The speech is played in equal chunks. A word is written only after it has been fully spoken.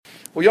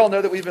Well, y'all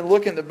know that we've been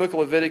looking at the book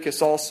of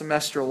Leviticus all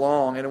semester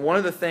long, and one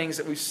of the things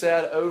that we've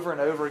said over and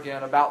over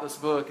again about this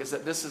book is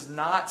that this is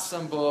not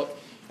some book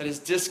that is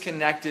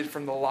disconnected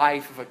from the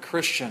life of a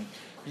Christian.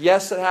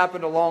 Yes, it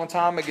happened a long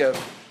time ago.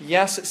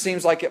 Yes, it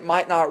seems like it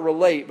might not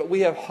relate, but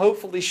we have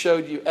hopefully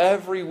showed you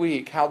every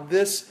week how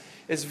this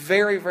is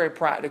very, very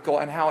practical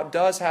and how it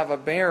does have a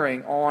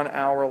bearing on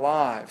our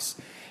lives.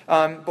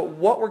 But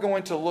what we're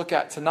going to look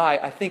at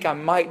tonight, I think I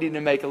might need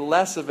to make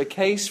less of a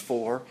case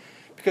for,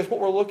 because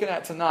what we're looking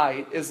at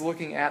tonight is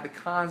looking at the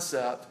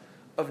concept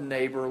of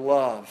neighbor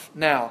love.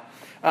 Now,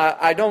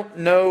 I don't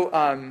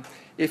know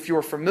if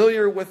you're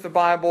familiar with the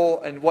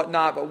Bible and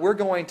whatnot, but we're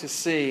going to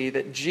see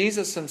that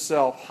Jesus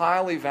himself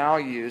highly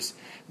values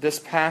this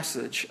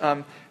passage.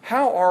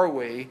 How are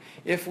we,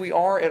 if we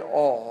are at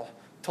all,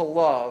 to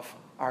love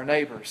our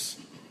neighbors?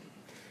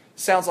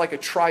 Sounds like a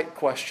trite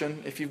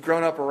question. If you've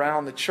grown up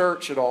around the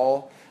church at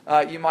all,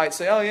 you might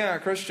say, oh yeah,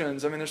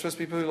 Christians, they're supposed to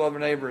be people who love their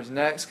neighbors.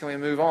 Next, can we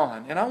move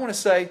on? And I want to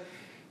say,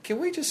 can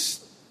we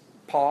just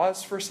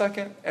pause for a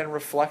second and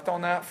reflect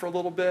on that for a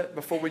little bit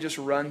before we just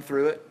run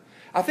through it?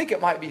 I think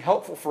it might be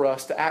helpful for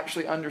us to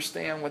actually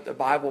understand what the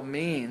Bible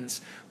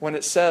means when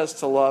it says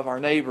to love our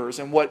neighbors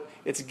and what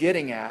it's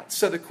getting at.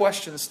 So the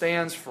question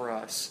stands for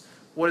us.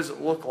 What does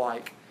it look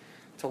like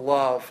to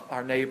love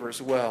our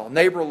neighbors well?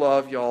 Neighbor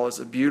love, y'all, is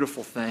a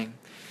beautiful thing.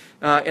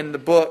 In the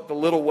book, The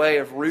Little Way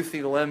of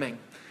Ruthie Lemming,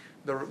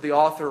 the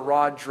author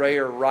Rod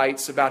Dreher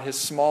writes about his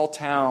small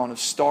town of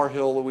Star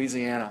Hill,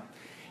 Louisiana,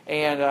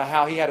 and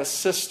how he had a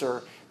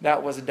sister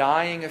that was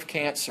dying of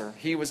cancer.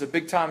 He was a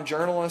big-time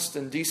journalist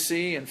in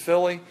D.C. and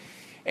Philly,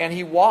 and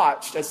he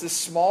watched as this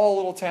small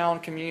little town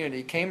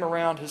community came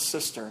around his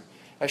sister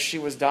as she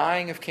was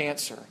dying of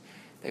cancer.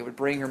 They would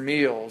bring her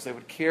meals. They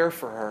would care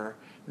for her.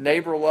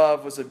 Neighbor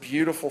love was a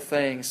beautiful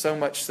thing, so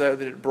much so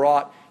that it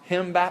brought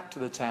him back to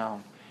the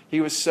town. He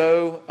was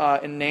so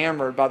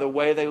enamored by the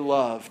way they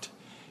loved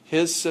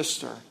his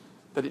sister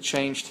that it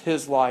changed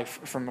his life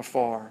from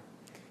afar.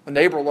 The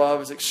neighbor love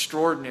is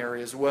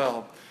extraordinary as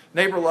well.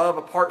 Neighbor love,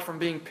 apart from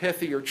being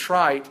pithy or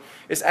trite,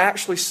 is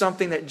actually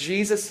something that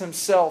Jesus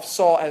himself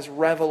saw as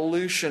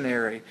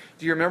revolutionary.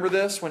 Do you remember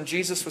this? When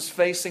Jesus was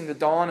facing the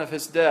dawn of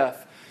his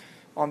death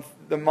on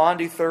the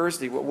Maundy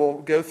Thursday, what we'll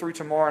go through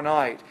tomorrow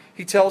night,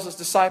 he tells his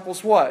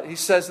disciples what? He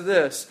says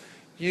this,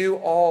 you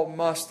all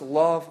must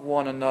love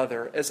one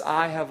another as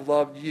I have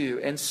loved you.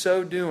 And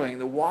so doing,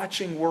 the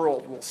watching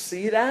world will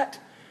see that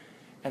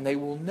and they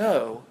will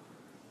know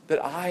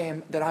that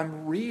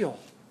I'm real,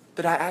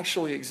 that I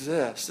actually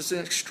exist. It's an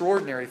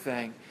extraordinary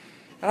thing.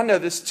 And I know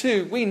this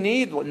too. We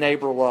need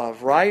neighbor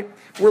love, right?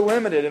 We're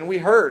limited and we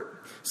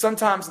hurt.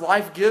 Sometimes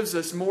life gives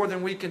us more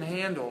than we can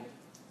handle.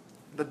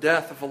 The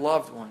death of a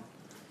loved one.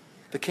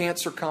 The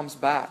cancer comes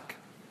back.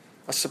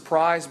 A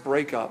surprise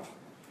breakup.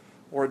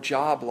 Or a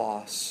job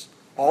loss.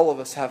 All of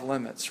us have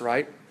limits,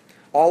 right?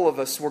 All of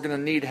us, we're going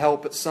to need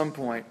help at some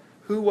point.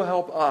 Who will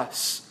help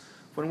us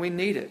when we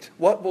need it?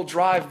 What will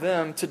drive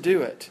them to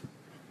do it?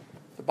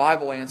 The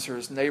Bible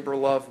answers, neighbor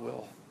love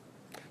will.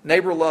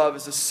 Neighbor love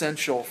is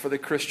essential for the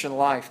Christian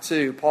life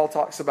too. Paul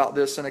talks about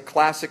this in a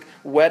classic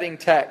wedding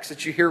text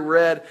that you hear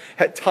read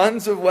at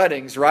tons of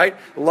weddings, right?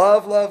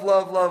 Love, love,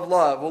 love, love,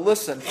 love. Well,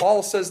 listen,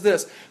 Paul says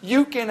this,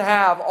 you can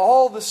have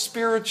all the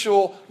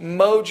spiritual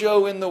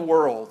mojo in the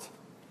world.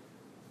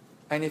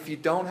 And if you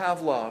don't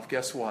have love,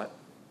 guess what?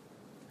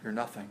 You're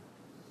nothing.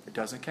 It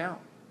doesn't count.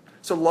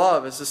 So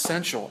love is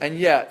essential. And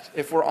yet,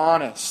 if we're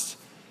honest,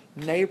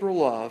 neighbor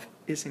love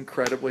is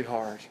incredibly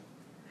hard.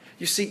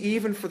 You see,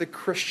 even for the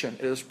Christian,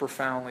 it is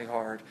profoundly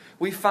hard.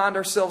 We find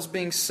ourselves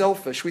being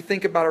selfish. We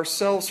think about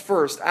ourselves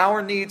first.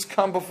 Our needs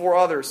come before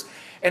others.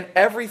 And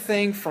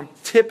everything from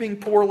tipping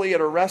poorly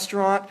at a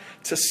restaurant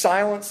to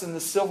silence in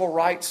the civil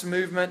rights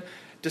movement,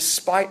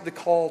 despite the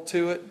call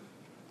to it,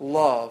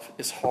 love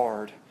is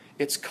hard.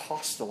 It's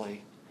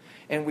costly.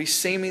 And we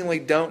seemingly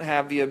don't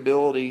have the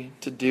ability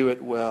to do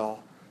it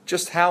well.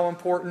 Just how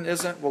important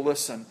is it? Well,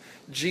 listen.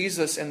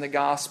 Jesus in the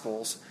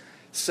Gospels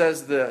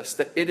says this,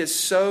 that it is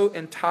so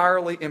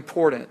entirely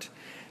important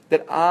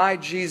that I,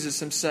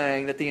 Jesus, am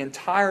saying that the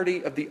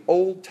entirety of the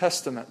Old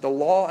Testament, the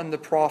law and the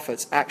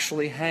prophets,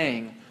 actually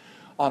hang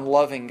on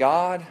loving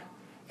God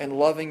and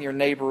loving your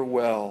neighbor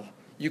well.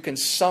 You can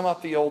sum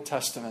up the Old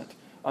Testament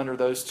under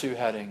those two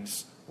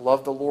headings.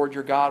 Love the Lord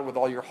your God with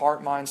all your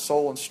heart, mind,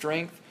 soul, and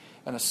strength.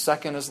 And a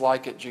second is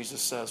like it,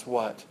 Jesus says,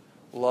 what?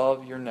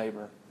 Love your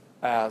neighbor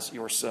as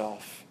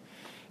yourself.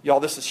 Y'all,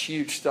 this is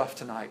huge stuff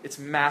tonight. It's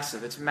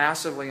massive. It's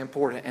massively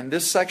important. And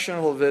this section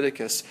of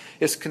Leviticus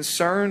is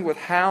concerned with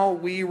how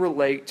we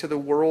relate to the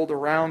world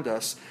around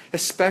us,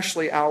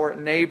 especially our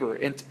neighbor.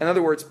 In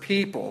other words,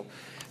 people.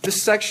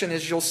 This section,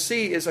 as you'll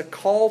see, is a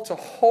call to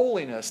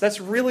holiness.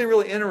 That's really,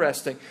 really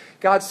interesting.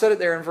 God said it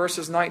there in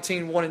verses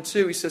 19, 1 and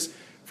 2. He says,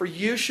 for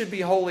you should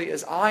be holy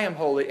as I am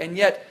holy. And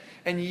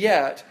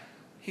yet,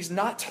 He's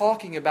not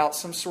talking about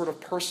some sort of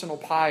personal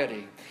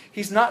piety.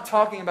 He's not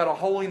talking about a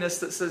holiness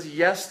that says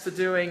yes to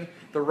doing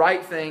the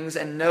right things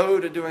and no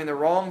to doing the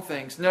wrong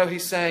things. No,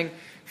 He's saying,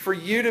 For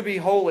you to be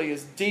holy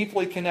is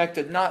deeply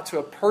connected not to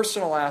a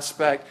personal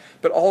aspect,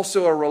 but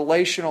also a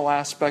relational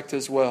aspect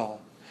as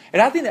well.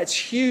 And I think that's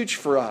huge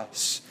for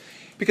us.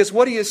 Because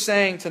what he is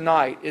saying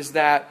tonight is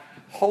that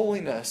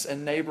holiness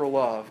and neighbor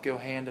love go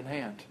hand in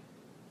hand.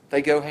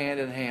 They go hand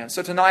in hand.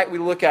 So tonight we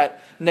look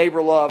at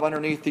neighbor love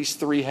underneath these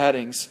three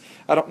headings.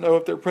 I don't know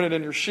if they're printed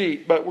in your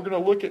sheet, but we're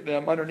going to look at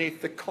them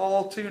underneath the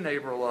call to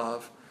neighbor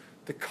love,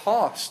 the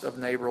cost of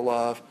neighbor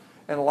love,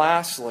 and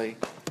lastly,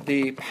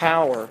 the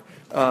power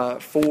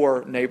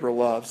for neighbor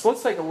love. So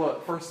let's take a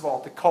look, first of all,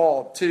 at the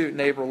call to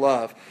neighbor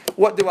love.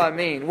 What do I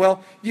mean?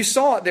 Well, you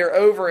saw it there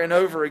over and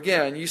over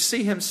again. You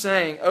see him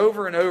saying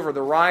over and over,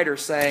 the writer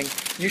saying,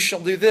 you shall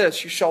do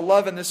this, you shall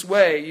love in this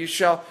way, you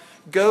shall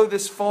go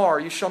this far,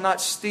 you shall not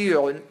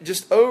steal. And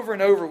just over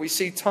and over we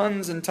see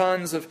tons and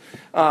tons of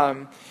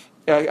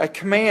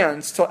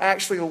commands to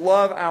actually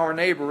love our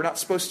neighbor. We're not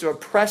supposed to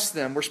oppress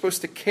them. We're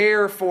supposed to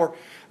care for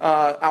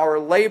our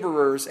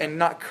laborers and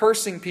not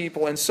cursing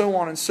people and so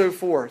on and so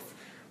forth.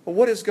 But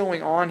what is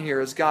going on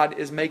here is God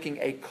is making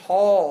a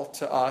call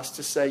to us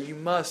to say you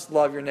must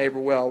love your neighbor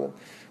well.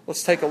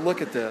 Let's take a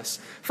look at this.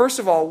 First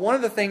of all, one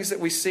of the things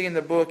that we see in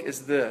the book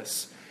is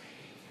this.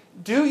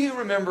 Do you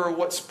remember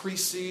what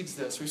precedes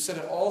this? We've said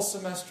it all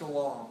semester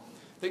long.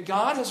 That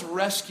God has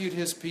rescued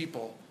His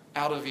people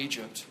out of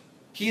Egypt.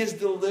 He has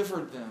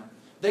delivered them.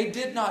 They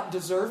did not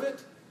deserve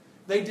it.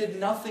 They did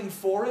nothing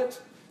for it.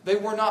 They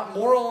were not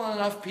moral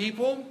enough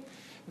people.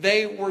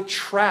 They were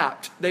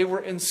trapped. They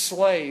were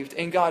enslaved.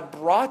 And God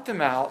brought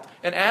them out.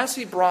 And as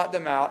He brought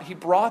them out, He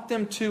brought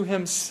them to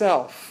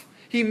Himself.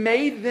 He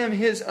made them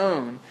His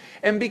own.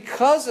 And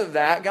because of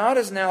that, God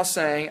is now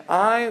saying,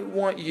 I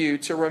want you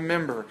to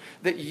remember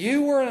that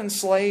you were an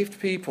enslaved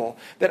people,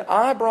 that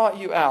I brought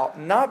you out,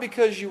 not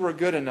because you were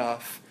good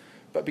enough,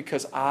 but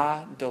because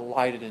I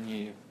delighted in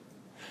you.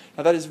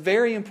 Now that is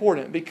very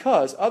important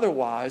because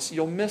otherwise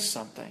you'll miss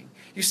something.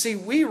 You see,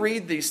 we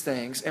read these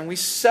things and we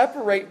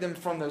separate them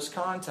from that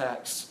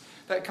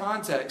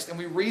context, and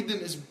we read them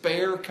as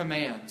bare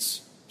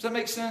commands. Does that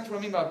make sense? What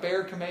I mean by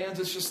bare commands?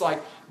 It's just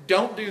like,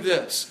 don't do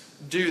this,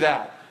 do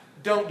that.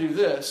 Don't do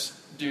this,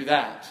 do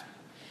that.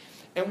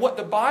 And what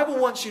the Bible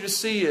wants you to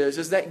see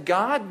is that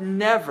God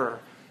never,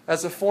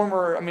 as a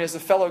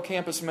fellow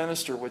campus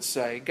minister would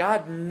say,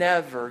 God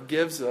never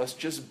gives us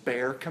just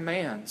bare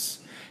commands.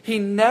 He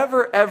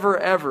never, ever,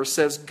 ever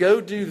says,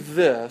 go do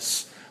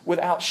this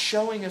without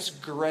showing us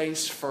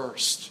grace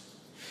first.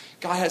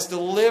 God has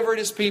delivered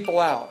His people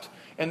out,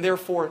 and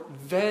therefore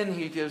then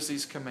He gives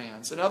these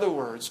commands. In other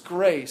words,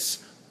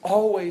 grace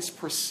always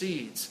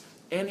precedes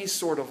any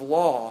sort of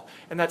law,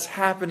 and that's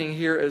happening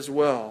here as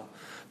well.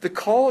 The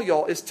call,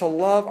 y'all, is to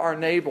love our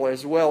neighbor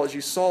as well, as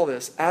you saw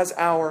this, as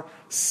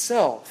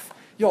ourself.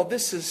 Y'all,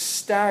 this is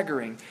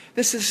staggering.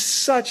 This is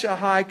such a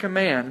high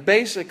command.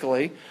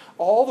 Basically,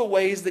 all the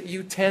ways that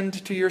you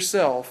tend to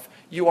yourself,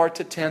 you are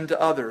to tend to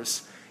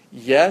others.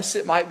 Yes,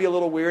 it might be a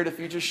little weird if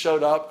you just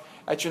showed up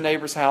at your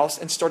neighbor's house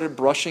and started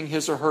brushing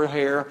his or her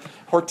hair,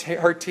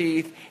 her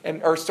teeth,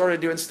 or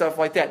started doing stuff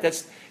like that.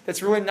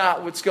 That's really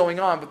not what's going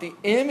on. But the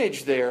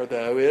image there,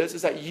 though,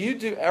 is that you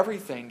do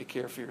everything to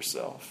care for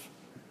yourself.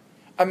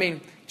 I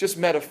mean, just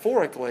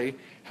metaphorically,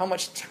 how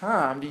much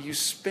time do you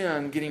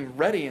spend getting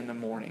ready in the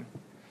morning?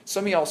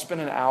 Some of y'all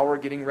spend an hour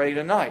getting ready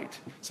tonight.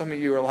 Some of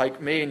you are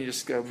like me and you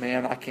just go,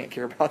 man, I can't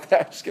care about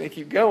that. I'm just going to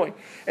keep going.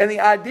 And the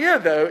idea,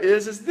 though,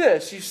 is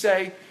this. You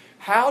say,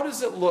 how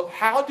does it look?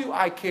 How do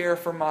I care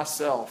for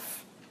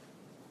myself?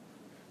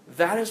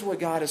 That is what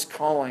God is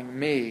calling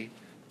me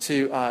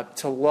to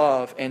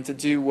love and to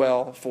do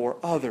well for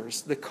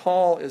others. The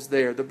call is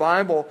there. The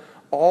Bible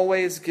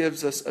always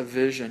gives us a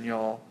vision,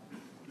 y'all,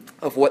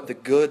 of what the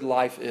good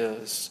life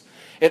is.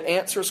 It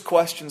answers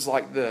questions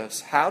like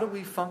this. How do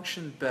we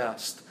function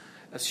best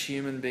as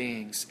human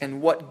beings?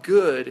 And what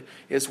good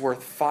is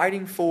worth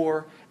fighting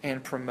for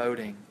and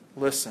promoting?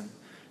 Listen,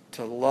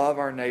 to love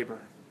our neighbor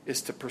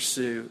is to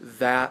pursue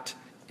that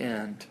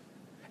end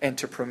and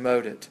to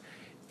promote it,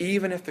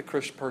 even if the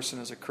person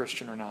is a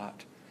Christian or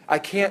not. I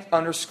can't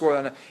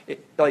underscore that.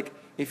 Like,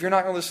 if you're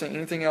not going to listen to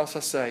anything else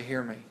I say,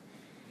 hear me.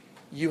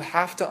 You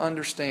have to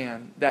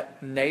understand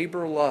that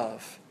neighbor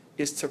love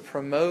is to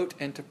promote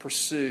and to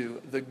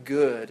pursue the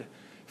good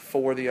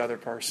for the other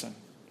person.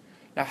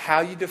 Now,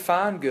 how you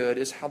define good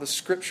is how the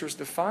Scriptures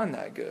define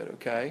that good,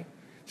 okay?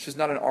 This is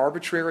not an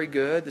arbitrary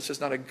good. This is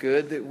not a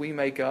good that we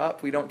make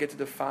up. We don't get to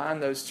define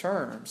those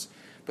terms.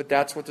 But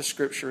that's what the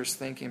Scripture is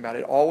thinking about.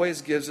 It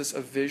always gives us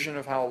a vision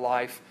of how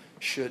life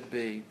should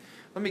be.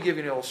 Let me give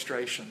you an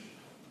illustration.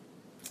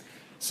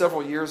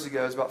 Several years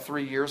ago, it was about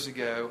 3 years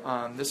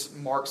ago, this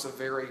marks a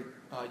very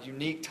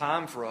unique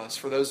time for us.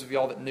 For those of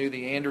y'all that knew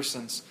the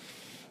Andersons,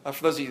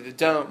 for those of you that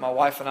don't, my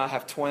wife and I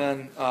have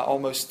twin,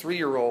 almost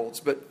 3-year-olds.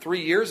 But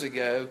 3 years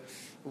ago,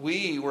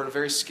 we were at a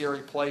very scary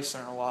place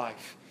in our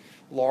life.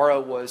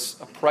 Laura was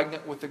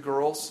pregnant with the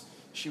girls.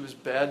 She was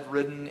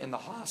bedridden in the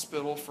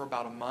hospital for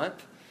about a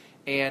month.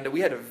 And we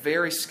had a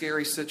very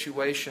scary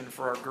situation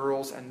for our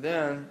girls. And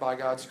then, by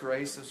God's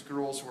grace, those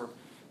girls were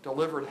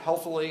delivered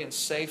healthily and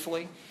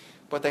safely.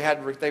 but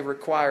they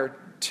required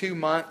 2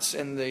 months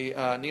in the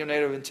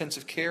neonatal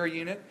intensive care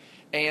unit.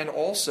 And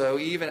also,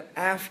 even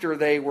after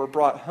they were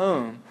brought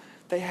home,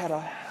 they had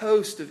a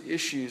host of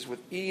issues with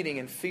eating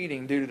and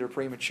feeding due to their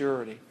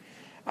prematurity.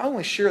 I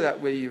only share that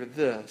with you with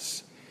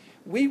this.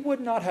 We would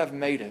not have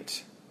made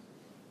it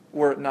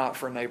were it not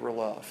for neighbor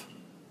love.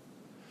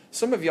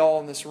 Some of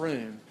y'all in this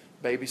room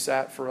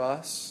babysat for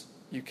us.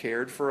 You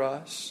cared for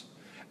us.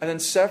 And then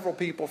several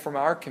people from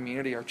our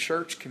community, our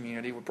church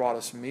community, brought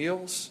us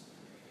meals.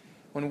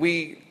 When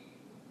we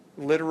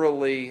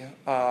literally...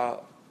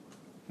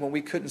 when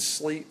we couldn't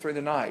sleep through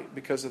the night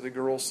because of the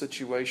girls'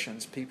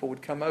 situations, people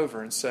would come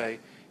over and say,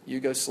 "You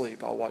go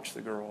sleep, I'll watch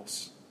the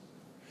girls."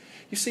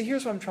 You see,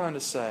 here's what I'm trying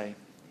to say.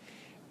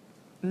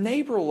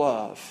 Neighbor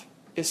love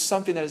is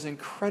something that is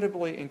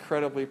incredibly,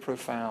 incredibly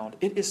profound.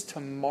 It is to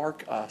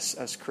mark us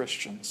as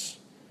Christians.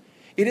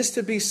 It is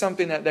to be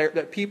something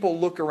that people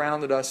look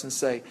around at us and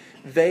say,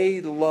 they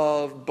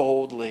love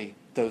boldly,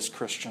 those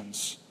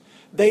Christians.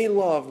 They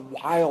love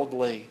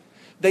wildly.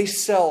 They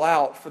sell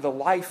out for the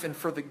life and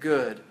for the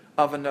good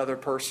of another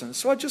person.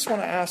 So I just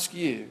want to ask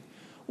you,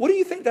 what do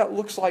you think that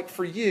looks like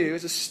for you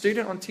as a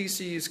student on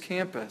TCU's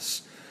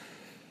campus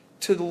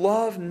to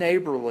love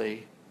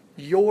neighborly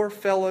your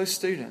fellow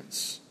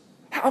students?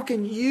 How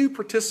can you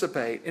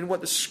participate in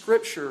what the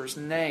Scriptures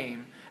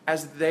name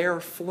as their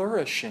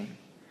flourishing?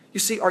 You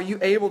see, are you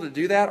able to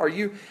do that? Are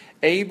you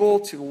able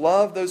to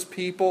love those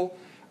people,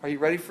 are you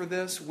ready for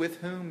this,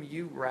 with whom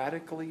you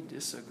radically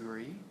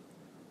disagree?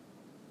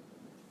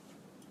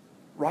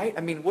 Right?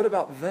 I mean, what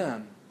about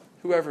them?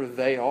 Whoever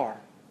they are.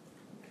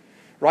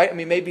 Right? I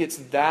mean, maybe it's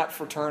that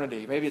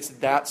fraternity. Maybe it's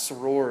that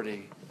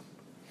sorority.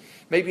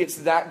 Maybe it's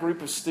that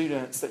group of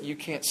students that you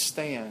can't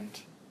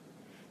stand.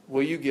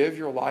 Will you give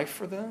your life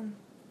for them?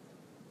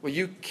 Will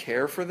you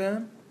care for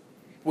them?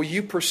 Will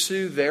you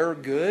pursue their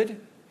good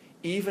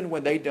even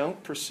when they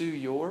don't pursue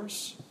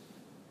yours?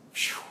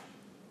 Whew.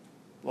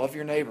 Love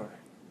your neighbor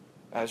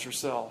as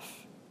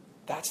yourself.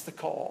 That's the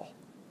call.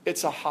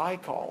 It's a high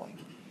calling.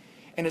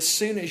 And as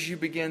soon as you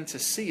begin to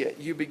see it,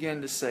 you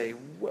begin to say,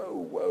 whoa,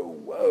 whoa,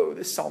 whoa,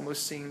 this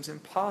almost seems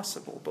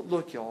impossible. But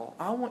look, y'all,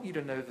 I want you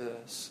to know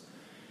this,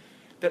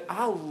 that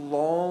I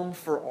long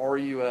for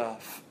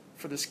RUF,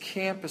 for this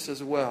campus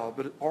as well,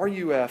 but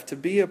RUF to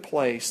be a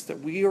place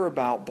that we are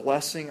about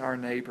blessing our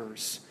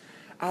neighbors.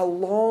 I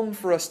long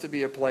for us to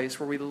be a place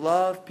where we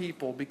love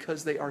people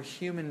because they are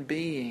human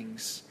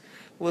beings.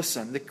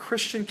 Listen, the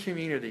Christian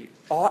community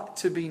ought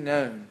to be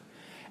known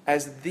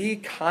as the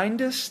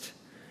kindest,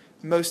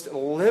 most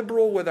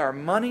liberal with our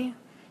money,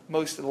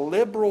 most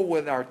liberal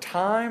with our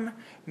time,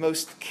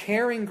 most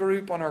caring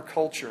group on our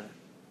culture.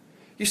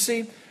 You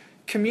see,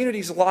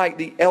 communities like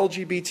the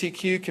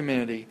LGBTQ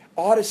community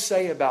ought to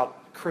say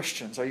about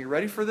Christians, are you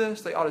ready for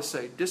this? They ought to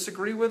say,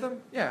 disagree with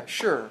them? Yeah,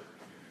 sure.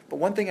 But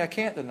one thing I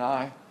can't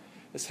deny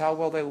is how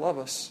well they love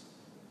us.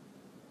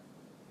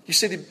 You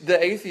see,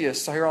 the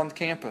atheists here on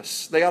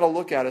campus, they ought to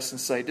look at us and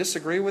say,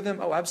 disagree with them?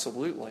 Oh,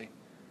 absolutely.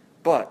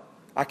 But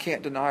I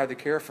can't deny the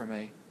care for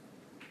me.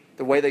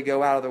 The way they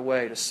go out of their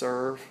way to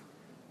serve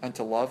and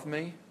to love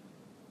me.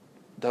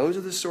 Those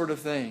are the sort of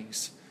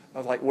things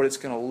of like what it's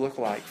going to look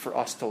like for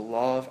us to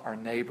love our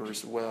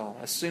neighbors well.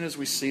 As soon as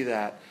we see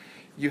that,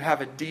 you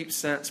have a deep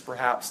sense,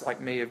 perhaps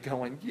like me, of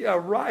going, yeah,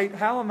 right,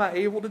 how am I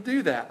able to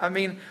do that? I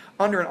mean,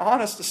 under an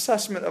honest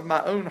assessment of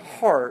my own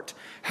heart,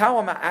 how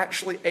am I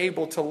actually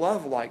able to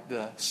love like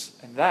this?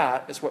 And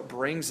that is what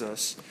brings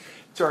us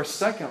to our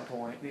second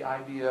point, the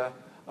idea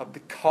of the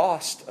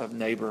cost of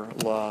neighbor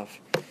love.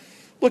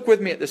 Look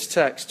with me at this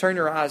text. Turn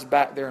your eyes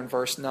back there in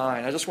verse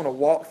 9. I just want to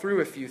walk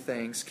through a few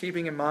things,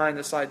 keeping in mind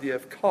this idea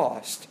of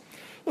cost.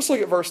 Let's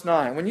look at verse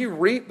 9. When you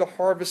reap the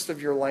harvest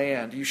of your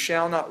land, you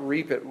shall not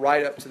reap it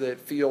right up to the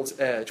field's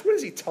edge. What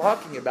is he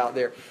talking about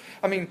there?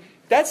 I mean,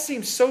 that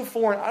seems so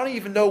foreign. I don't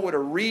even know what a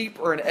reap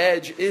or an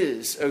edge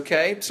is,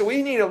 okay? So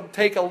we need to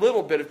take a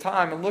little bit of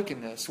time and look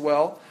at this.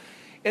 Well,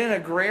 in an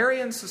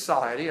agrarian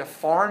society, a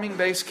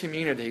farming-based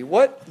community,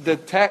 what the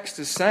text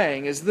is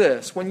saying is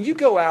this. When you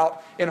go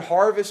out and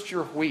harvest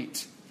your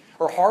wheat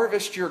or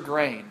harvest your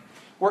grain,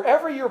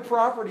 wherever your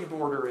property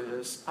border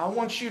is, I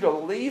want you to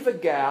leave a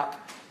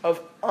gap of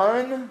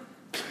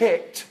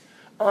unpicked,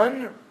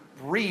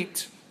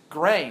 unreaped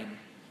grain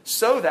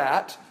so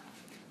that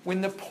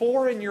when the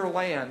poor in your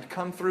land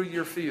come through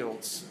your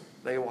fields,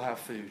 they will have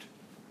food.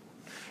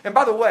 And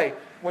by the way,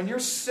 when you're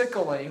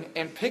sickling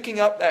and picking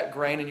up that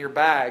grain in your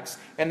bags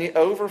and the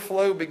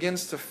overflow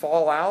begins to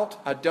fall out,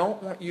 I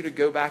don't want you to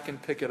go back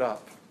and pick it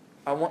up.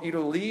 I want you to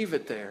leave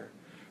it there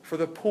for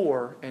the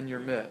poor in your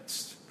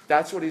midst.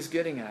 That's what he's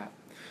getting at.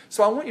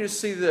 So I want you to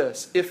see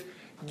this. If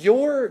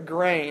your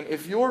grain,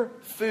 if your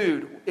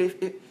food,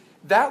 if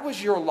that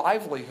was your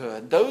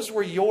livelihood, those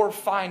were your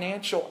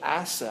financial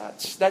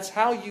assets. That's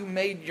how you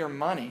made your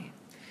money.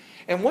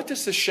 And what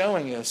this is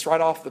showing us right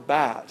off the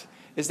bat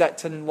is that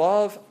to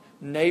love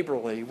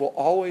neighborly will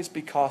always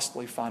be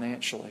costly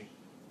financially.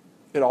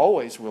 It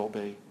always will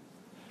be.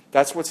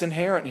 That's what's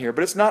inherent here.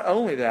 But it's not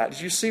only that.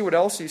 Did you see what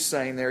else he's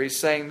saying there? He's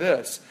saying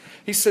this.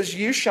 He says,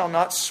 you shall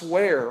not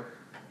swear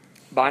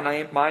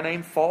my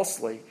name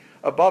falsely.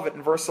 Above it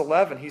in verse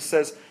 11, he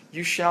says,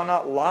 you shall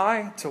not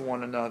lie to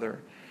one another.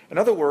 In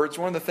other words,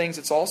 one of the things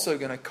that's also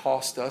going to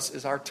cost us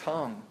is our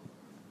tongue.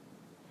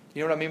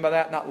 You know what I mean by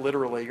that? Not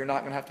literally. You're not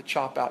going to have to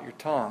chop out your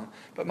tongue.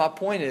 But my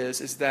point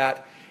is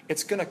that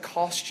it's going to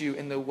cost you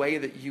in the way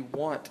that you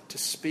want to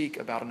speak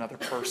about another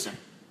person.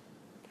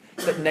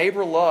 That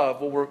neighbor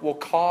love will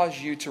cause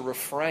you to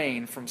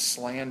refrain from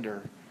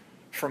slander,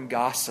 from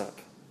gossip,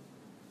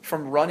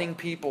 from running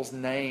people's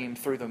name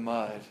through the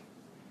mud.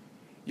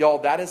 Y'all,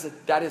 that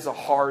is a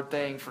hard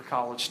thing for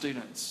college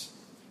students.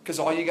 Because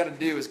all you got to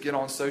do is get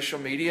on social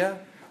media,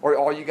 or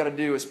all you got to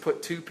do is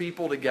put two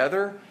people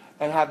together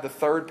and have the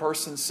third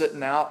person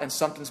sitting out and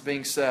something's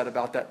being said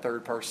about that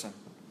third person.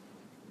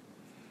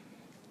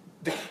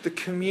 The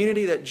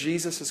community that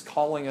Jesus is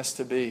calling us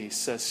to be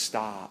says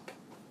stop.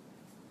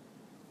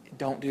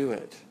 Don't do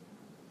it.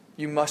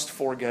 You must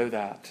forego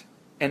that.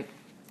 And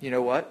you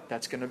know what?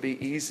 That's going to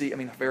be easy,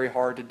 very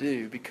hard to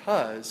do,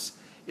 because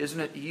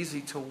isn't it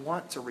easy to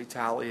want to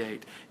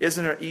retaliate?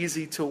 Isn't it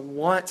easy to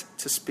want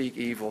to speak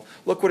evil?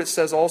 Look what it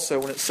says also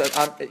when it says,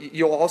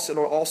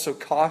 it'll also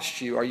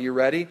cost you. Are you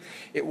ready?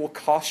 It will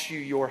cost you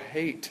your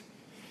hate.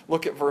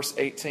 Look at verse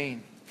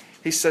 18.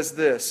 He says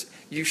this,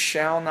 you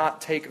shall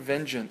not take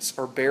vengeance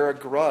or bear a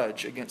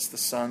grudge against the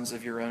sons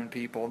of your own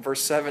people. In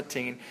verse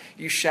 17,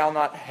 you shall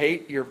not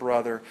hate your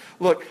brother.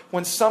 Look,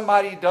 when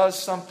somebody does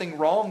something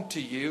wrong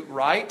to you,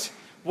 right?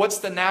 What's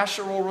the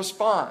natural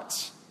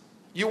response?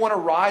 You want to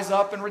rise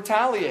up and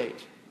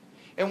retaliate.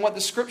 And what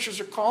the Scriptures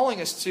are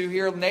calling us to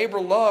here, neighbor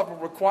love, will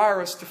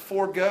require us to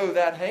forego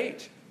that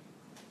hate.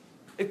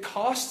 It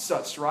costs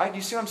us, right?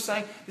 You see what I'm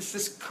saying? It's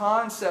this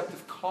concept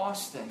of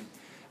costing.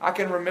 I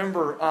can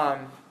remember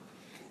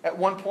at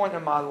one point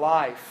in my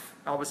life,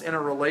 I was in a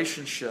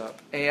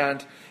relationship,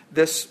 and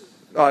this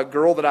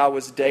girl that I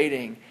was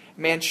dating,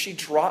 man, she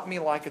dropped me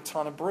like a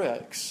ton of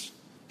bricks.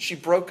 She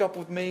broke up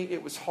with me,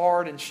 it was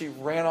hard, and she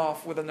ran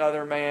off with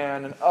another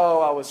man, and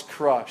I was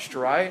crushed,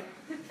 right?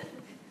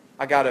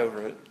 I got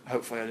over it.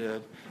 Hopefully I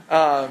did.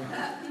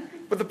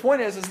 But the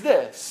point is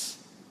this.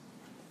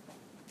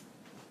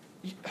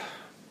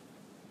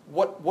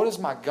 What is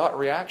my gut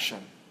reaction?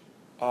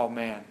 Oh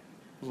man,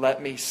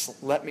 let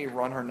me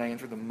run her name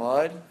through the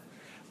mud.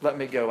 Let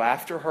me go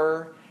after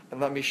her,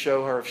 and let me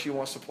show her if she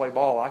wants to play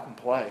ball, I can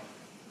play.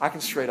 I can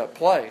straight up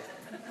play,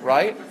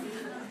 right?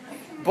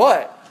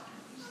 But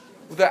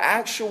the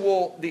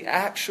actual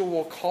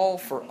call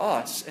for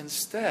us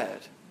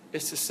instead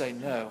is to say,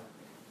 no,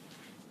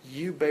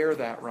 you bear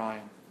that,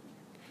 Ryan.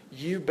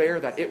 You bear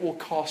that. It will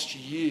cost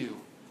you.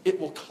 It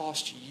will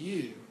cost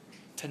you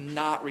to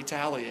not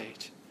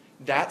retaliate.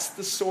 That's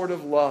the sort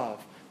of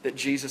love that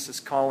Jesus is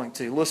calling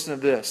to. Listen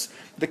to this.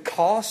 The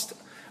cost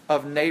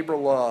of neighbor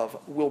love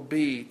will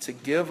be to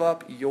give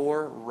up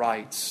your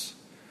rights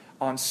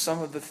on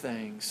some of the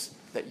things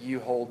that you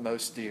hold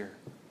most dear.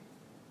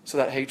 So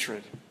that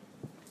hatred.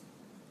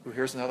 Ooh,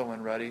 here's another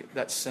one, ready?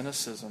 That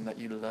cynicism that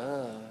you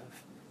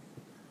love.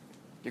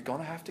 You're going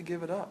to have to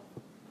give it up.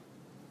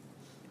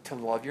 To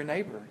love your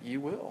neighbor, you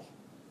will.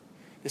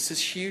 This is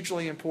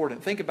hugely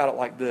important. Think about it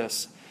like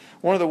this.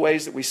 One of the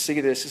ways that we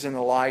see this is in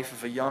the life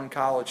of a young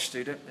college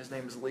student. His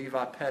name is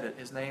Levi Pettit.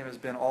 His name has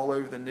been all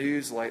over the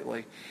news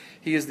lately.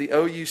 He is the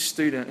OU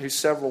student who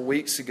several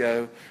weeks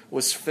ago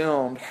was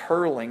filmed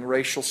hurling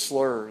racial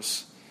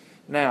slurs.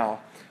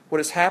 Now, what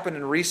has happened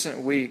in recent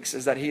weeks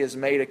is that he has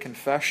made a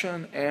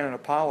confession and an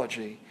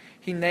apology.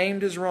 He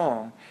named his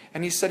wrong,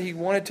 and he said he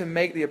wanted to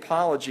make the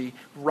apology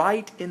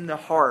right in the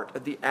heart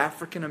of the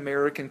African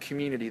American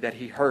community that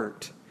he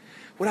hurt.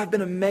 What I've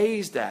been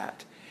amazed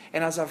at,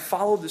 and as I've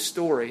followed the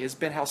story, has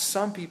been how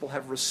some people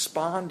have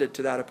responded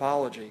to that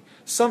apology.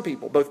 Some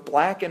people, both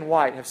black and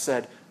white, have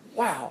said,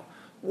 wow,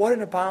 what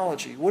an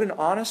apology, what an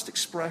honest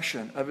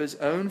expression of his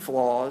own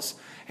flaws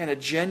and a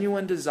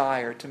genuine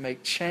desire to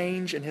make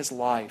change in his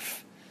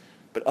life.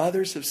 But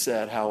others have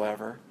said,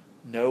 however,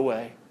 no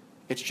way,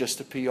 it's just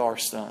a PR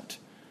stunt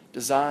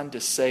designed to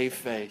save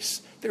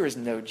face. There is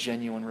no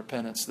genuine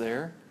repentance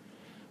there.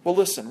 Well,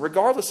 listen,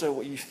 regardless of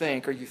what you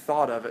think or you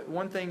thought of it,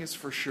 one thing is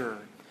for sure.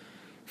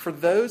 For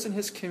those in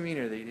his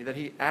community that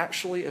he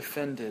actually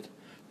offended,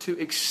 to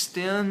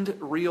extend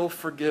real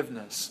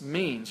forgiveness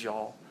means,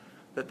 y'all,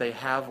 that they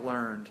have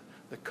learned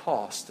the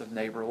cost of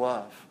neighbor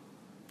love.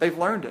 They've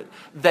learned it.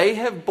 They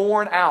have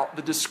borne out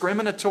the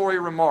discriminatory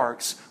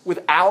remarks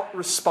without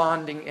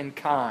responding in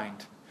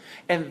kind.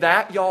 And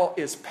that, y'all,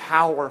 is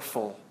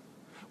powerful.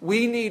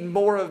 We need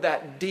more of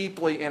that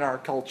deeply in our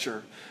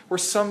culture, where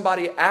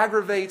somebody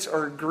aggravates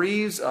or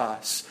grieves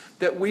us,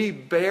 that we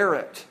bear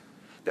it,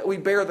 that we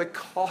bear the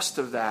cost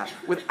of that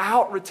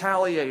without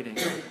retaliating.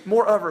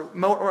 Moreover,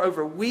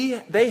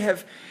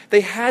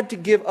 they had to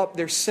give up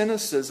their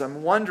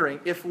cynicism,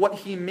 wondering if what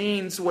he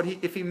means,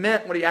 if he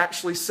meant what he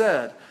actually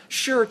said.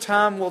 Sure,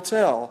 time will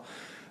tell.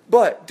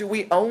 But do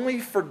we only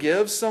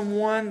forgive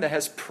someone that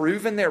has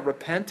proven their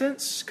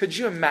repentance? Could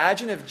you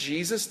imagine if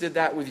Jesus did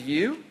that with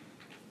you?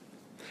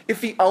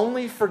 If he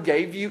only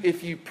forgave you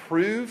if you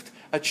proved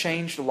a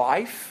changed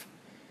life?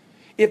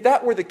 If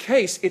that were the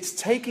case, it's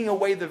taking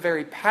away the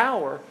very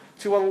power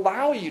to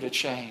allow you to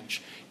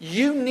change.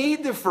 You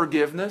need the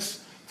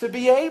forgiveness to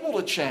be able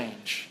to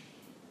change.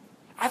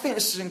 I think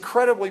this is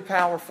incredibly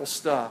powerful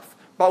stuff.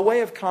 By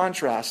way of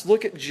contrast,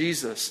 look at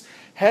Jesus,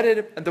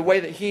 headed the way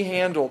that he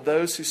handled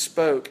those who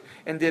spoke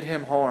and did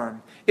him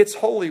harm. It's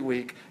Holy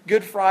Week.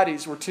 Good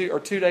Fridays are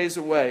 2 days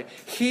away.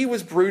 He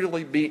was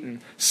brutally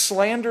beaten,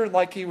 slandered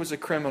like he was a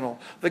criminal.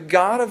 The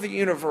God of the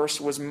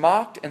universe was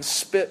mocked and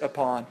spit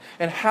upon.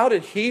 And how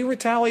did he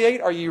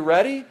retaliate? Are you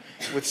ready?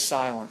 With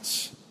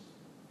silence.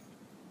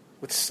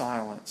 With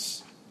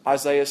silence.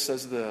 Isaiah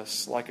says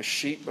this, like a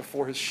sheep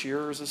before his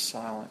shearers is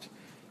silent,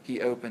 he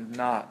opened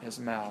not his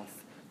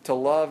mouth. To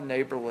love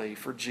neighborly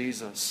for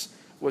Jesus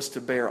was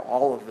to bear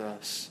all of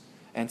this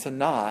and to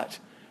not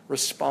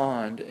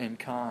respond in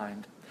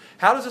kind.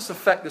 How does this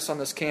affect us on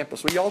this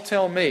campus? Well, y'all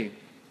tell me.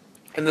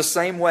 In the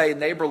same way,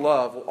 neighbor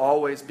love will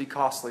always be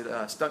costly to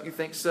us. Don't you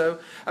think so?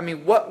 I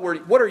mean, what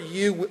are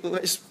you,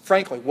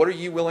 frankly, what are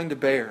you willing to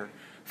bear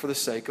for the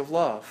sake of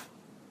love?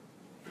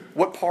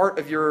 What part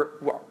of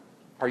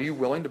are you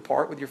willing to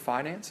part with your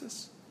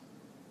finances?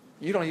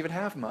 You don't even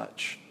have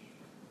much.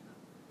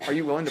 Are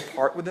you willing to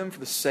part with them for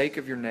the sake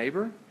of your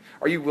neighbor?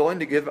 Are you willing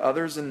to give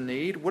others in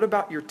need? What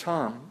about your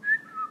tongue?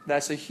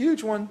 That's a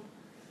huge one.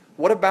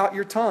 What about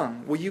your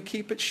tongue? Will you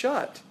keep it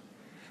shut?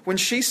 When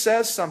she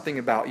says something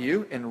about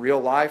you in real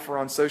life or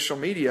on social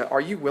media, are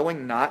you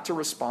willing not to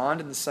respond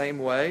in the same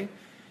way?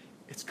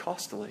 It's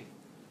costly.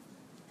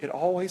 It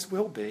always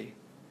will be.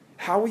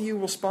 How will you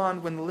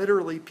respond when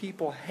literally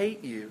people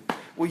hate you?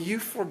 Will you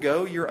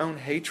forego your own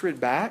hatred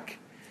back?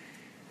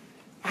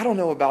 I don't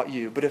know about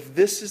you, but if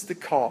this is the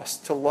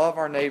cost to love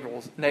our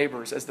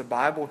neighbors as the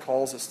Bible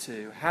calls us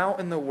to, how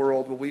in the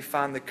world will we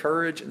find the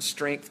courage and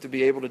strength to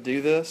be able to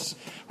do this?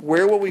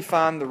 Where will we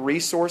find the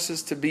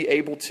resources to be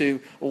able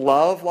to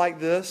love like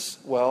this?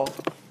 Well,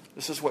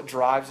 this is what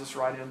drives us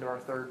right into our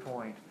third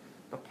point,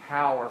 the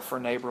power for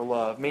neighbor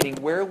love. Meaning,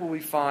 where will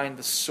we find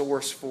the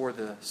source for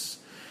this?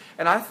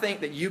 And I think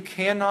that you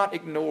cannot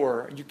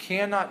ignore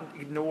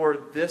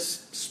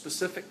this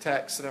specific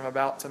text that I'm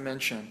about to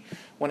mention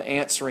when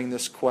answering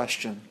this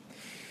question.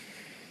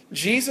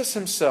 Jesus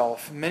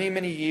himself, many,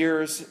 many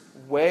years,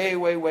 way,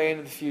 way, way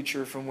into the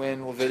future from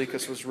when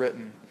Leviticus was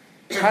written,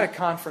 had a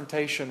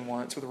confrontation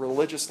once with a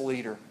religious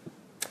leader.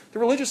 The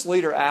religious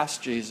leader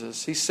asked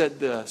Jesus, he said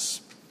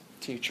this,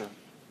 "Teacher,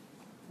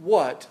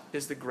 what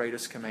is the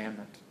greatest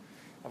commandment?"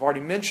 I've already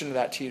mentioned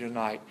that to you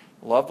tonight.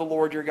 Love the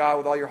Lord your God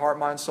with all your heart,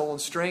 mind, soul,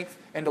 and strength,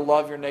 and to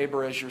love your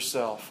neighbor as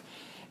yourself.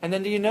 And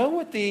then do you know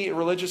what the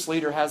religious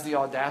leader has the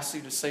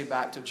audacity to say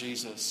back to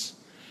Jesus?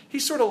 He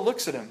sort of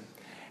looks at him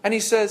and he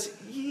says,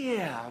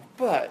 "Yeah,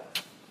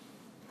 but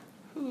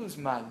who's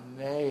my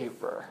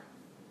neighbor?"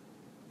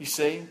 You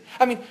see?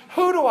 I mean,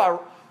 who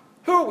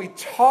are we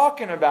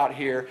talking about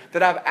here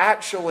that I've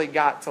actually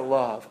got to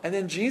love? And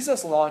then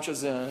Jesus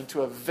launches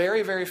into a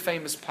very, very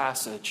famous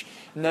passage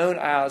known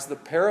as the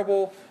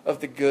parable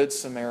of the Good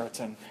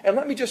Samaritan. And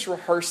let me just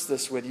rehearse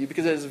this with you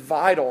because it is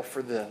vital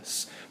for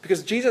this.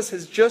 Because Jesus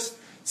has just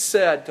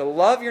said to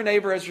love your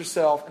neighbor as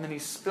yourself, and then he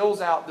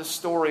spills out this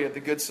story of the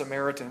Good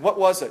Samaritan. What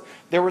was it?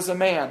 There was a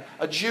man,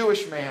 a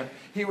Jewish man.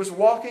 He was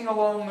walking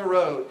along the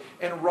road,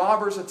 and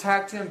robbers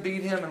attacked him,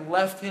 beat him, and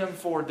left him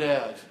for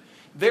dead.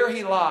 There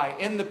he lay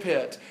in the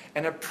pit,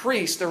 and a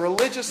priest, a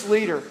religious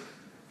leader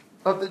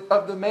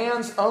of the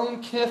man's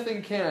own kith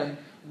and kin,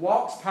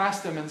 walks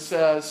past him and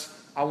says,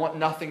 "I want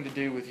nothing to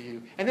do with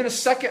you." And then a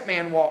second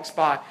man walks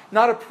by,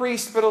 not a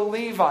priest but a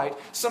Levite,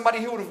 somebody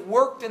who would have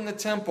worked in the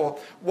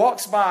temple,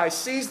 walks by,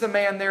 sees the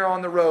man there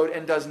on the road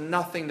and does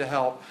nothing to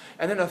help.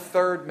 And then a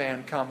third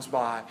man comes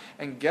by,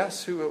 and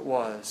guess who it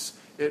was?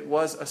 It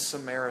was a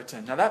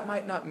Samaritan. Now that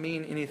might not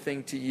mean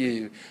anything to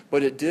you,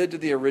 but it did to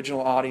the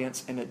original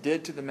audience, and it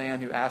did to the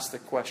man who asked the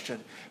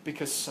question,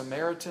 because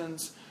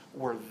Samaritans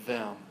were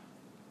them.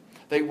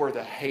 They were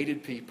the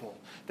hated people.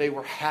 They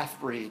were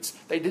half-breeds.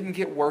 They didn't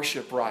get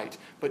worship right.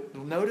 But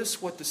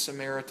notice what the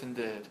Samaritan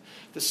did.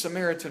 The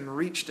Samaritan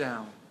reached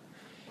down.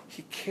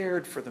 He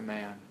cared for the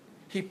man.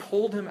 He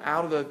pulled him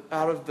out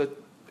of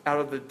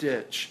the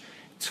ditch,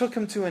 took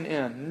him to an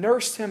inn,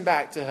 nursed him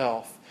back to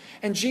health.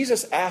 And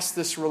Jesus asked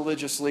this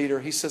religious leader,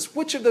 he says,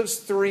 "Which of those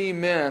three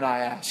men, I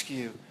ask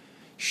you,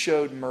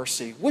 showed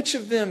mercy? Which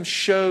of them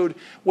showed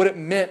what it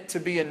meant to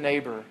be a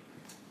neighbor?"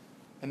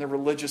 And the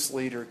religious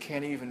leader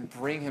can't even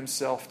bring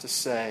himself to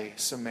say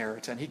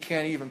Samaritan. He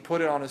can't even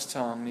put it on his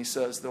tongue. And he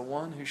says, "The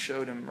one who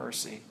showed him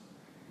mercy."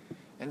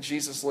 And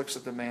Jesus looks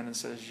at the man and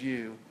says,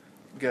 "You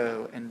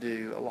go and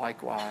do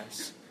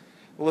likewise."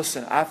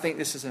 Listen, I think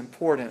this is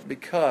important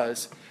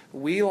because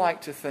we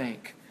like to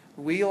think,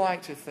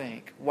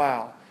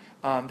 wow,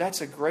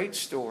 that's a great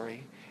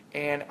story,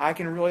 and I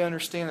can really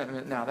understand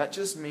that now. That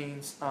just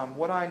means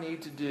what I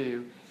need to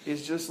do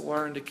is just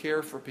learn to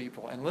care for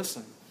people. And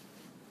listen,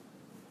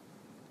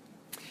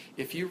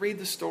 if you read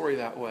the story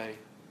that way,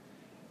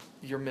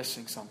 you're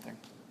missing something.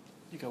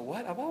 You go,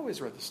 "What? I've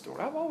always read the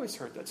story. I've always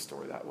heard that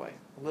story that way."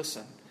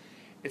 Listen,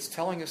 it's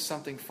telling us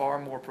something far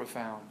more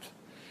profound.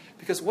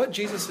 Because what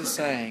Jesus is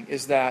saying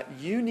is that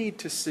you need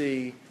to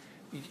see,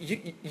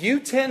 you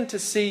tend to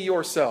see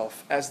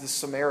yourself as the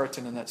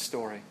Samaritan in that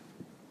story.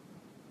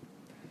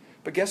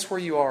 But guess where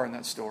you are in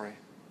that story?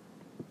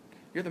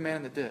 You're the man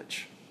in the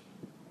ditch.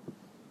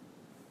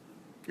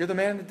 You're the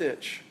man in the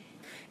ditch.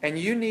 And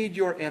you need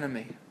your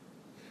enemy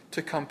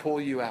to come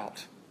pull you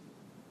out.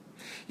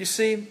 You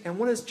see, and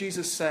what is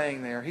Jesus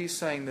saying there? He's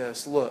saying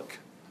this, look,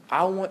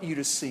 I want you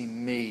to see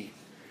me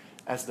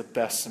as the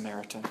best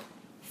Samaritan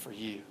for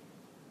you.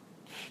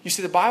 You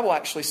see, the Bible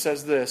actually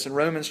says this in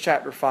Romans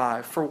chapter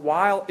 5. For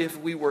while if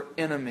we were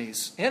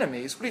enemies.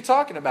 Enemies? What are you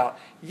talking about?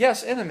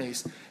 Yes,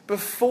 enemies.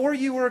 Before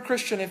you were a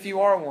Christian, if you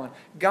are one,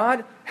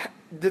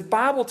 the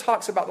Bible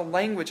talks about the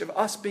language of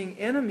us being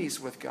enemies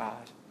with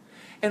God.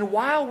 And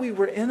while we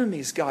were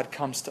enemies, God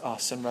comes to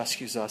us and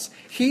rescues us.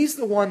 He's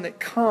the one that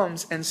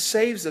comes and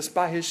saves us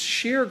by His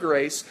sheer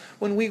grace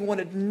when we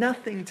wanted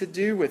nothing to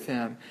do with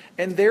Him.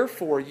 And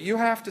therefore, you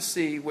have to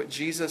see what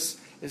Jesus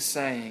is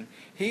saying.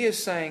 He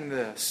is saying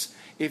this.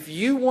 If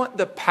you want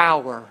the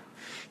power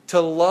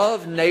to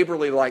love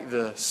neighborly like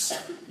this,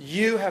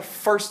 you have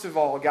first of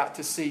all got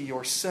to see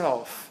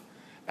yourself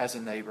as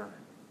a neighbor.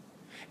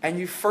 And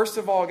you first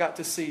of all got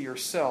to see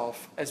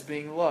yourself as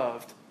being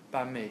loved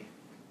by me.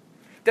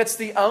 That's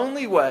the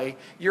only way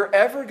you're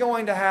ever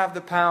going to have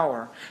the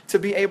power to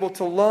be able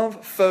to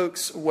love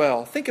folks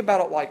well. Think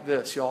about it like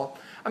this, y'all.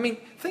 I mean,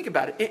 think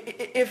about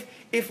it.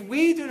 If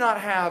we do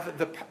not have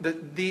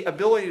the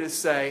ability to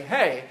say,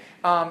 hey,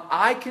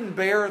 I can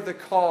bear the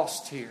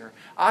cost here.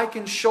 I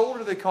can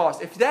shoulder the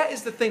cost. If that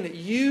is the thing that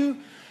you're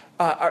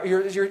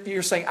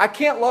saying, I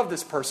can't love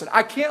this person.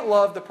 I can't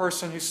love the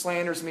person who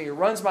slanders me, who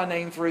runs my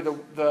name through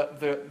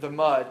the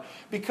mud.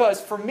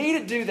 Because for me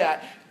to do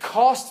that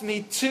cost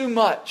me too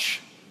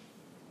much.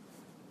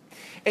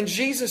 And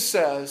Jesus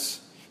says,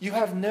 you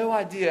have no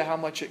idea how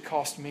much it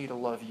cost me to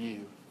love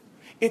you.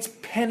 It's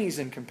pennies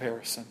in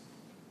comparison.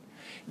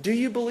 Do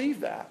you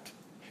believe that?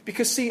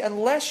 Because see,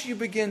 unless you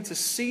begin to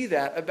see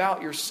that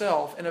about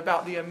yourself and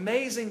about the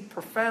amazing,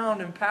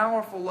 profound, and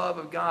powerful love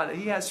of God that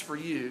He has for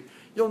you,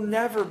 you'll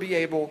never be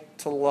able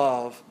to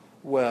love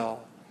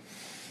well.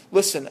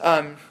 Listen,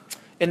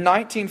 in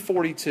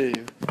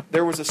 1942,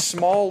 there was a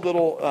small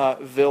little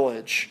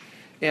village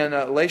in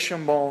Les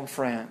Chambon,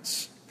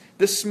 France.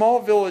 This small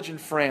village in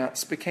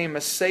France became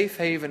a safe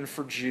haven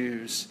for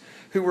Jews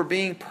who were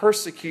being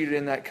persecuted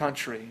in that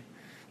country.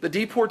 The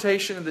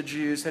deportation of the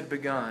Jews had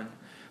begun,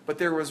 but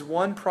there was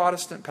one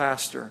Protestant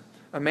pastor,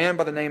 a man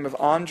by the name of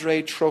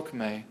André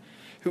Trocmé,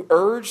 who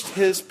urged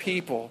his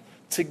people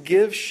to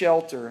give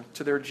shelter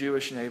to their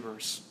Jewish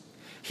neighbors.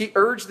 He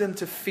urged them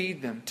to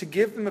feed them, to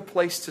give them a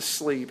place to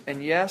sleep,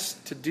 and yes,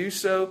 to do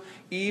so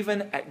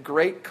even at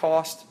great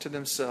cost to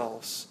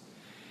themselves.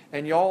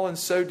 And y'all, in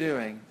so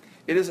doing,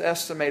 it is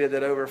estimated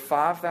that over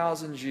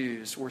 5,000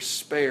 Jews were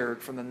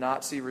spared from the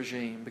Nazi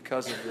regime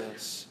because of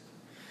this.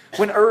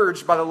 When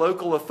urged by the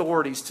local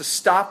authorities to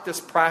stop this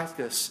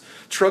practice,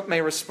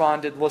 Trocmé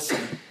responded,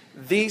 listen,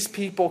 these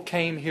people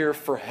came here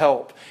for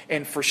help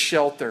and for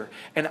shelter,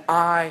 and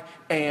I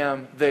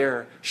am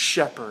their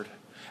shepherd.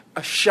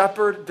 A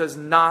shepherd does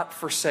not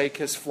forsake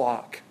his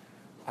flock.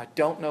 I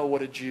don't know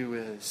what a Jew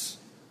is.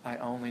 I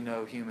only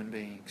know human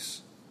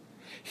beings.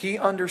 He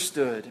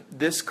understood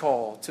this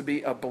call to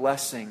be a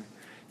blessing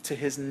to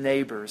his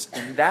neighbors.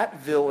 And that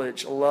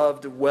village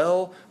loved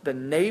well the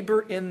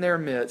neighbor in their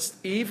midst,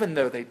 even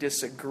though they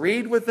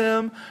disagreed with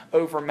them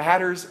over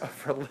matters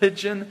of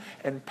religion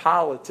and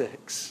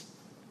politics.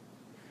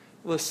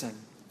 Listen,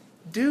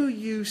 do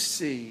you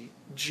see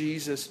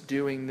Jesus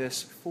doing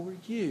this for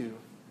you?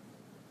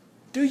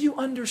 Do you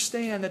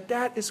understand that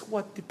that is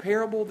what the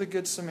parable of the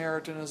Good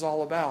Samaritan is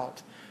all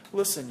about?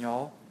 Listen,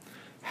 y'all.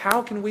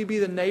 How can we be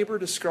the neighbor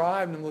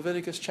described in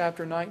Leviticus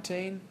chapter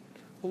 19?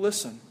 Well,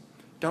 listen.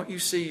 Don't you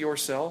see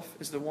yourself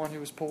as the one who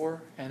is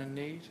poor and in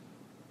need?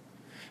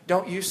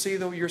 Don't you see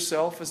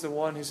yourself as the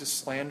one who's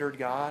slandered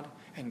God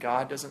and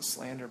God doesn't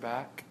slander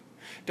back?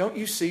 Don't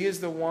you see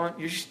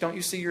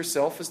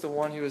yourself as the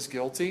one who is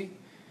guilty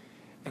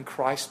and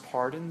Christ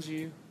pardons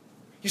you?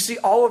 You see,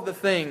 all of the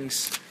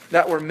things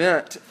that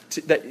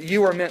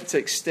you are meant to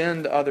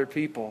extend to other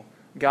people,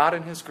 God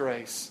in His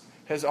grace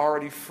has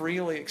already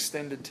freely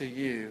extended to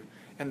you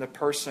in the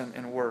person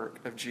and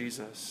work of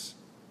Jesus.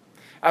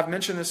 I've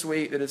mentioned this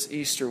week that it's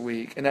Easter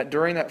week, and that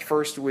during that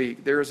first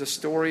week, there is a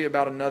story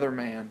about another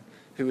man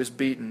who is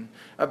beaten,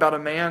 about a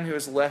man who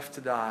is left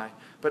to die.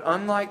 But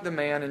unlike the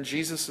man in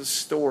Jesus'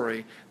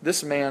 story,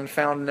 this man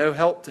found no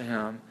help to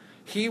him.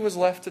 He was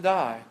left to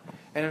die,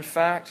 and in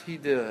fact, he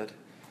did.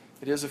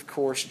 It is, of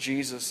course,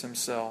 Jesus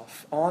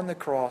Himself. On the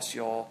cross,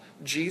 y'all,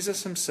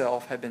 Jesus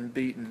Himself had been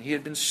beaten. He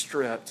had been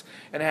stripped,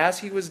 and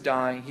as He was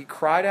dying, He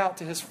cried out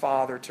to His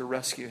Father to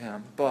rescue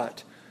Him,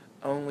 but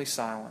only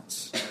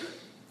silence.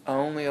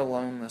 Only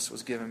aloneness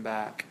was given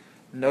back.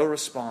 No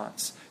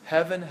response.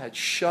 Heaven had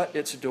shut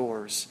its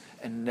doors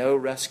and no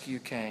rescue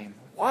came.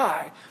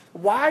 Why?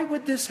 Why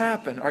would this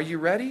happen? Are you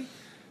ready?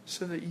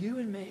 So that you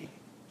and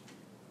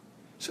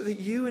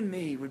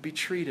me would be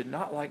treated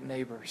not like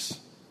neighbors,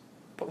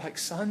 but like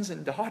sons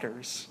and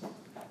daughters.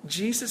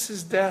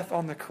 Jesus' death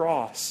on the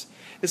cross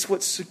is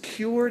what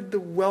secured the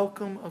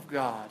welcome of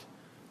God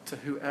to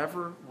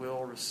whoever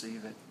will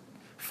receive it.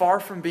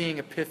 Far from being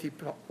a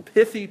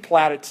pithy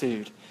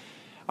platitude,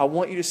 I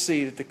want you to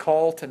see that the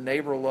call to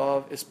neighbor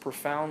love is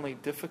profoundly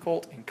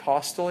difficult and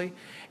costly,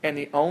 and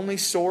the only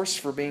source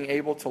for being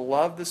able to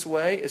love this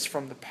way is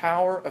from the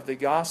power of the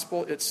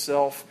gospel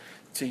itself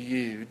to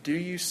you. Do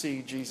you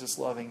see Jesus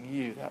loving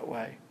you that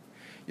way?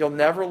 You'll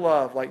never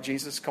love like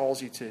Jesus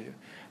calls you to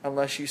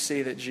unless you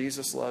see that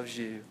Jesus loves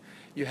you.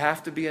 You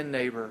have to be a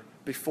neighbor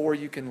before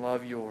you can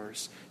love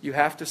yours. You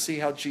have to see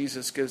how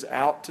Jesus goes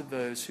out to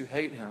those who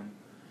hate him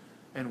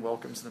and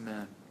welcomes them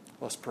in.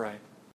 Let's pray.